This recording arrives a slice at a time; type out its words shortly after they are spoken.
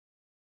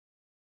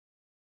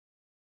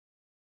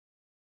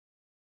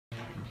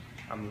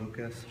I'm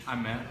Lucas.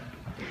 I'm Matt.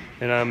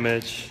 And I'm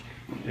Mitch.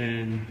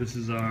 And this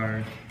is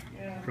our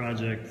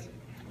project.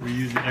 We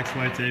use the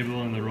XY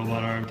table and the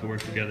robot arm to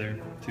work together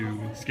to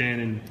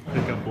scan and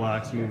pick up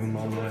blocks, move them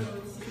all the way.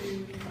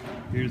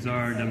 Here's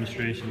our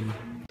demonstration.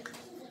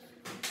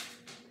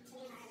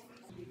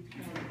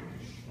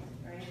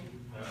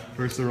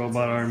 First, the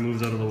robot arm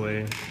moves out of the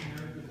way.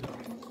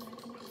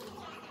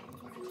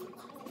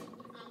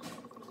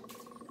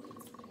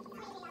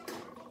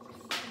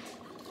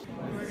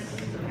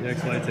 The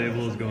XY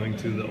table is going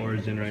to the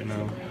origin right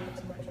now.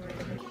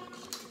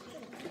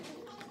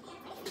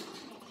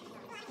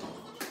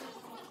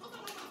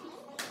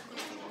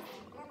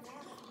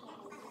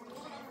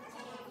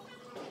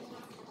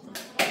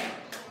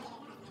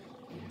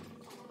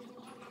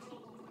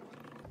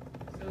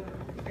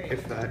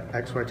 If the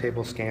XY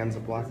table scans a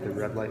block,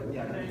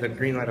 the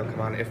green light will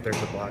come on if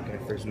there's a block, and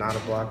if there's not a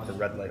block, the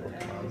red light will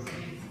come on.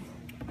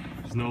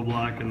 There's no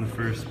block in the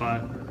first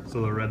spot,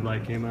 so the red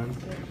light came on.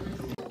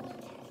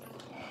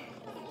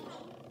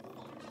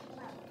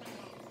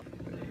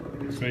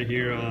 So right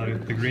here,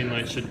 the green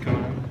light should come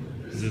on.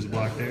 There's a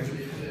block there.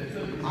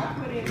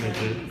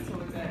 That's it.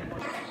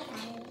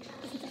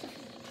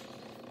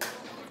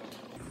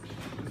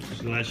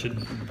 So that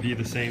should be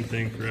the same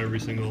thing for every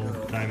single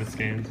time it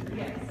scans.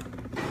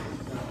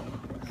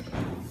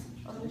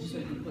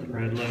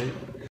 Red light.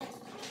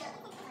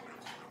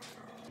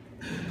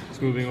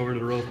 It's moving over to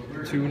row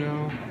 2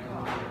 now.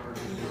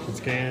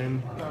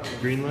 Scan.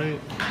 Green light.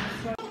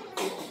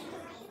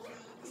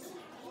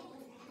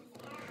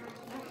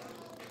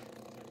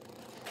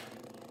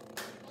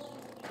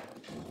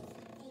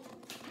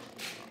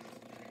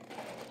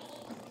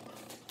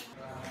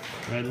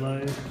 Red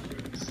light.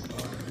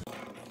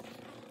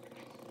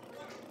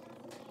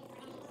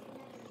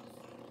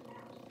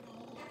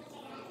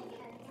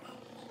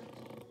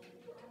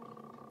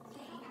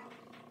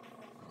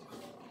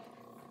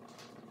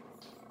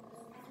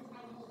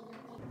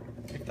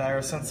 If the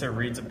IR sensor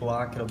reads a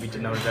block, it'll be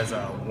denoted as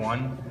a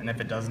 1, and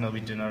if it doesn't, it'll be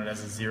denoted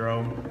as a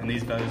 0. And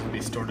these values will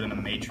be stored in a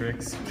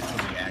matrix, which will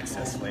be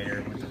accessed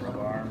later with the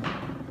robot arm.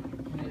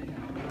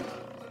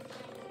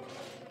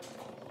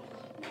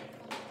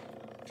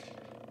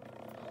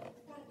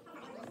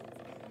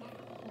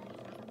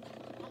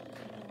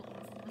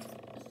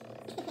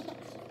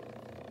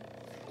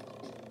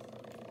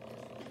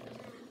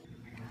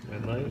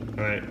 Red light.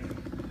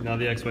 Alright. Now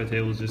the XY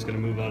table is just going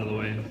to move out of the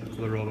way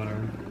for the robot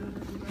arm.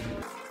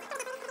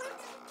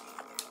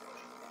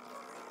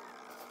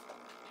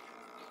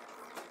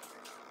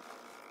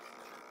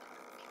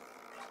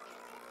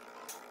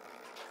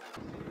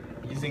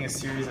 Using a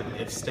series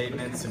of if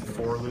statements and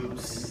for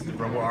loops, the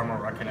robot arm will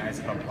recognize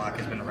if a block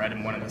has been read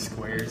in one of the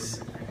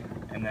squares,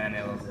 and then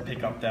it'll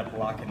pick up that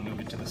block and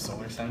move it to the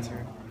solar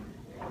sensor.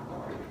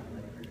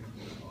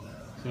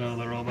 So now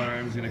the robot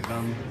arm is going to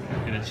come,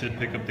 and it should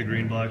pick up the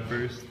green block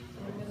first.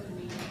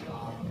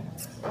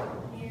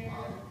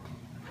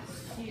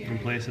 And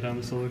place it on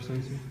the solar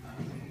sensor.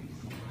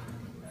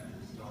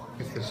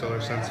 If the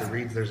solar sensor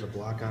reads there's a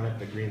block on it,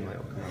 the green light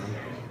will come on.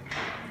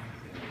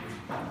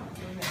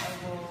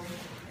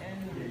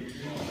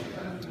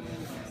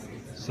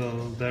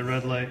 So that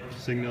red light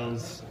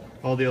signals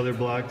all the other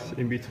blocks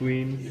in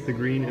between the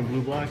green and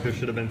blue block. There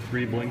should have been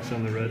 3 blinks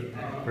on the red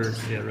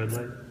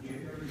light.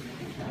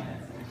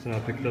 So now I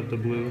picked up the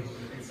blue.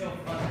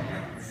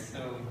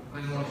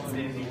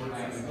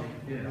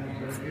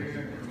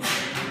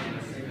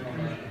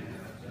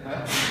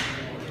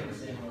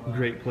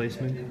 Great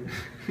placement.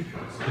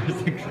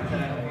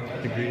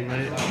 The green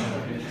light.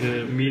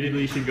 It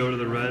immediately should go to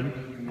the red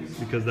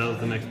because that was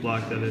the next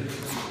block that it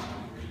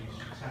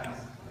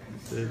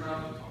did.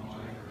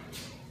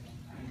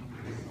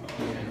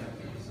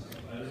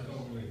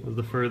 It was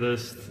the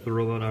furthest the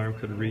robot arm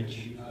could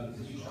reach.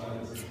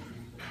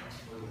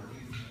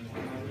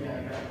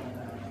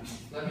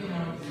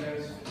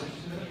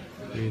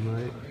 Green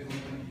light.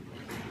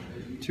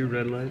 2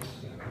 red lights.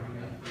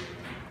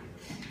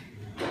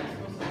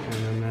 And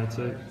then that's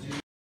it.